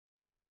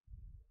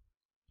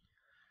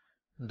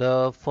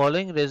The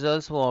following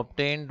results were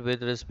obtained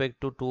with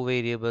respect to two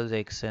variables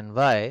x and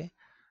y.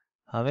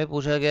 हमें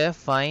पूछा गया है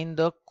find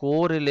the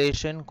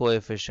correlation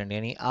coefficient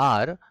यानी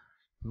r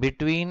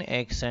between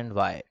x and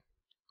y.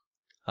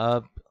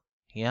 अब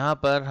यहाँ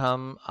पर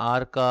हम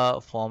r का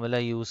फॉर्मूला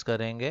यूज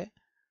करेंगे.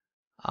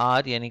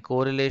 r यानी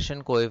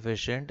correlation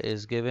coefficient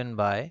is given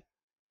by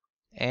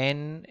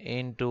n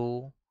into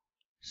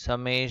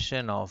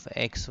summation of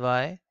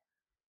xy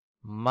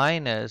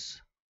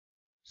minus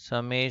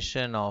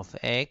summation of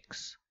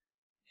x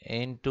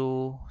into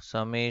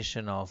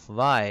summation of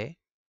y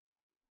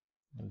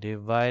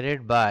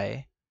divided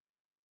by,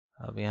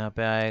 अब यहाँ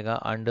पे आएगा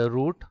under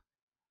root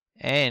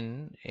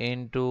n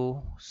into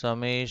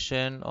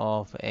summation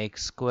of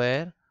x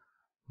square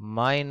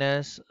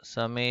minus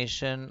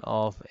summation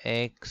of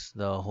x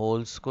the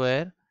whole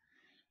square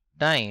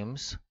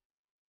times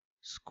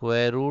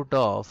square root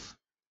of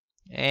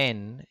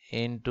n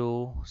into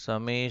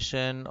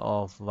summation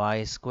of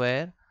y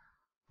square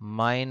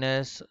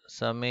minus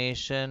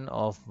summation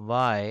of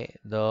y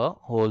the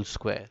whole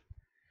square.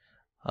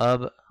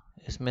 अब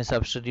इसमें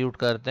substitute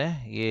करते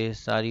हैं ये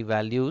सारी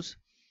values.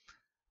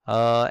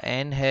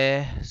 n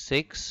है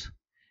 6,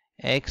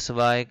 x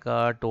Y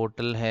का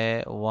total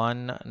है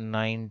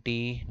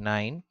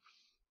 199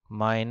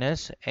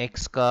 minus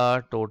x का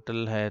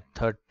टोटल है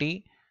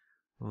 30,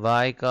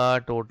 y का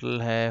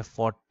टोटल है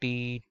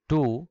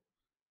 42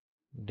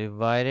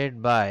 डिवाइडेड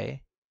बाय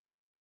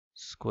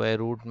स्क्वायर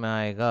रूट में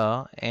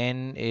आएगा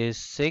n इज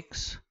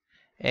 6,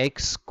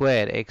 एक्स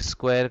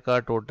स्क्वायर का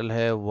टोटल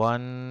है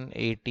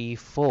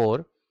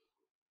 184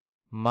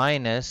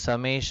 माइनस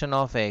समेशन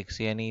ऑफ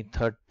x यानी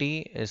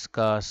 30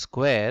 इसका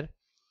square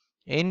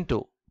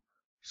into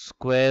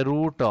square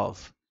root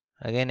of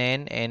again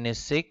n is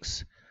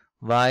 6,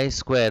 y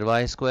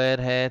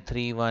square है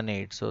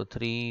 318 सो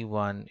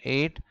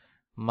 318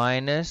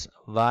 माइनस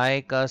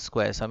y का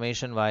स्क्वायर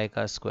समेशन y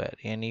का स्क्वायर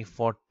यानी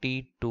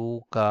 42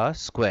 का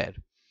स्क्वायर.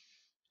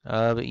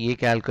 अब ये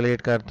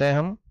कैलकुलेट करते हैं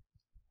हम.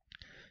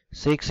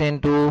 6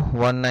 into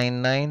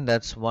 199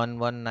 that's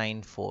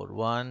 1194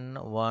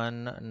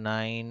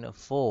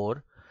 1194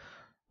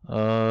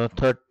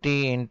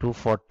 30 into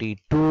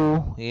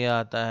 42 ये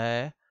आता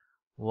है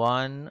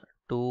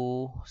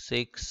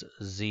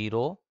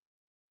 1260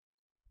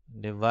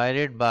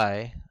 डिवाइडेड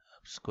बाय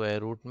स्क्वायर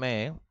रूट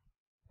में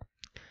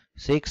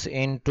 6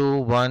 into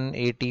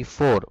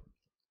 184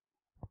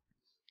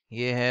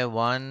 ये है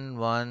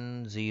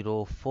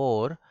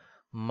 1104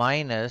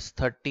 माइनस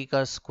 30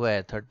 का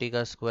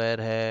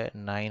स्क्वायर है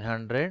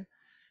 900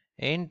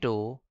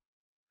 into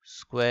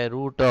square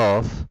root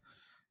of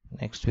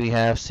next we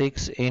have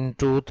 6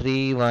 into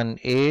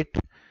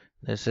 318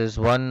 this is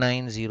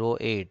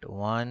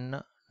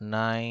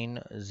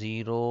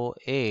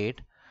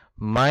 1908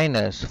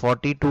 minus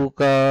 42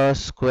 का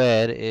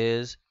स्क्वायर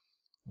इज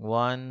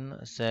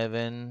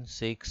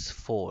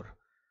 1764.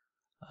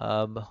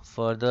 अब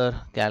फर्दर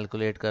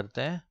कैलकुलेट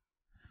करते हैं.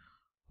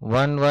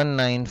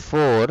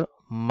 1194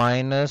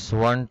 माइनस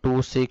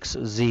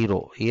 1260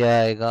 ये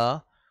आएगा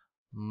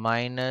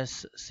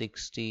माइनस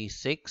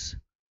 66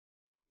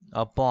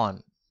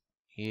 अपॉन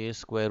ये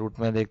स्क्वायर रूट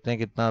में देखते हैं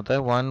कितना आता है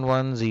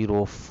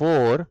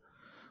 1104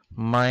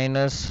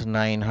 minus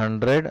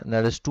 900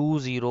 that is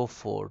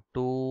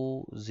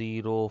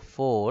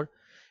 204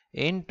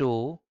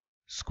 into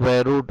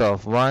square root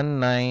of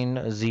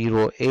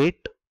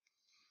 1908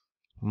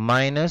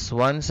 minus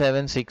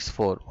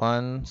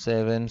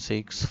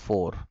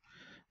 1764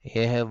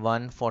 ये है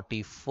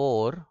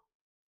 144.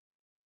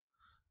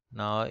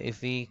 Now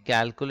if we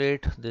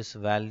calculate this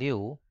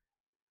value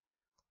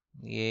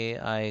ये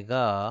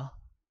आएगा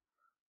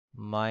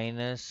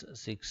माइनस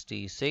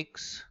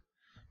 66.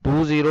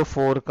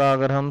 204 का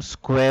अगर हम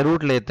स्क्वायर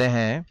रूट लेते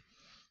हैं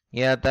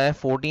ये आता है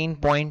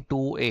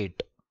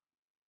 14.28.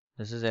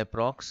 दिस इज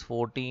अप्रॉक्स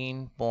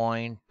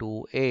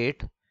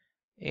 14.28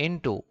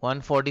 इंटू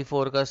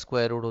 144 का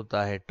स्क्वायर रूट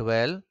होता है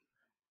 12.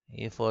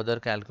 ये फर्दर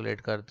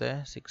कैलकुलेट करते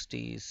हैं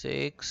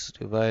 66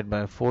 डिवाइड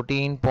बाय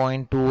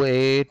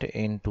 14.28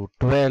 इंटू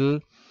 12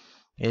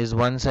 इज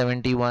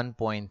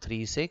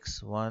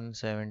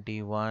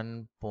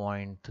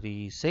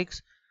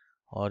 171.36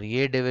 और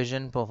ये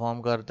डिवीजन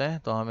परफॉर्म करते हैं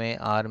तो हमें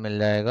r मिल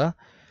जाएगा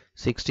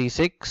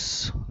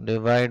 66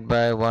 डिवाइड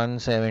बाय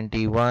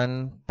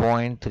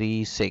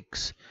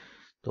 171.36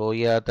 तो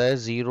ये आता है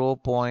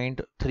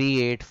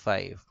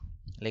 0.385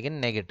 लेकिन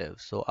negative.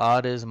 So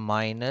r is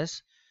minus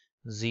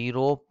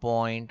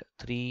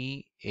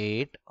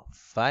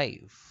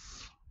 0.385.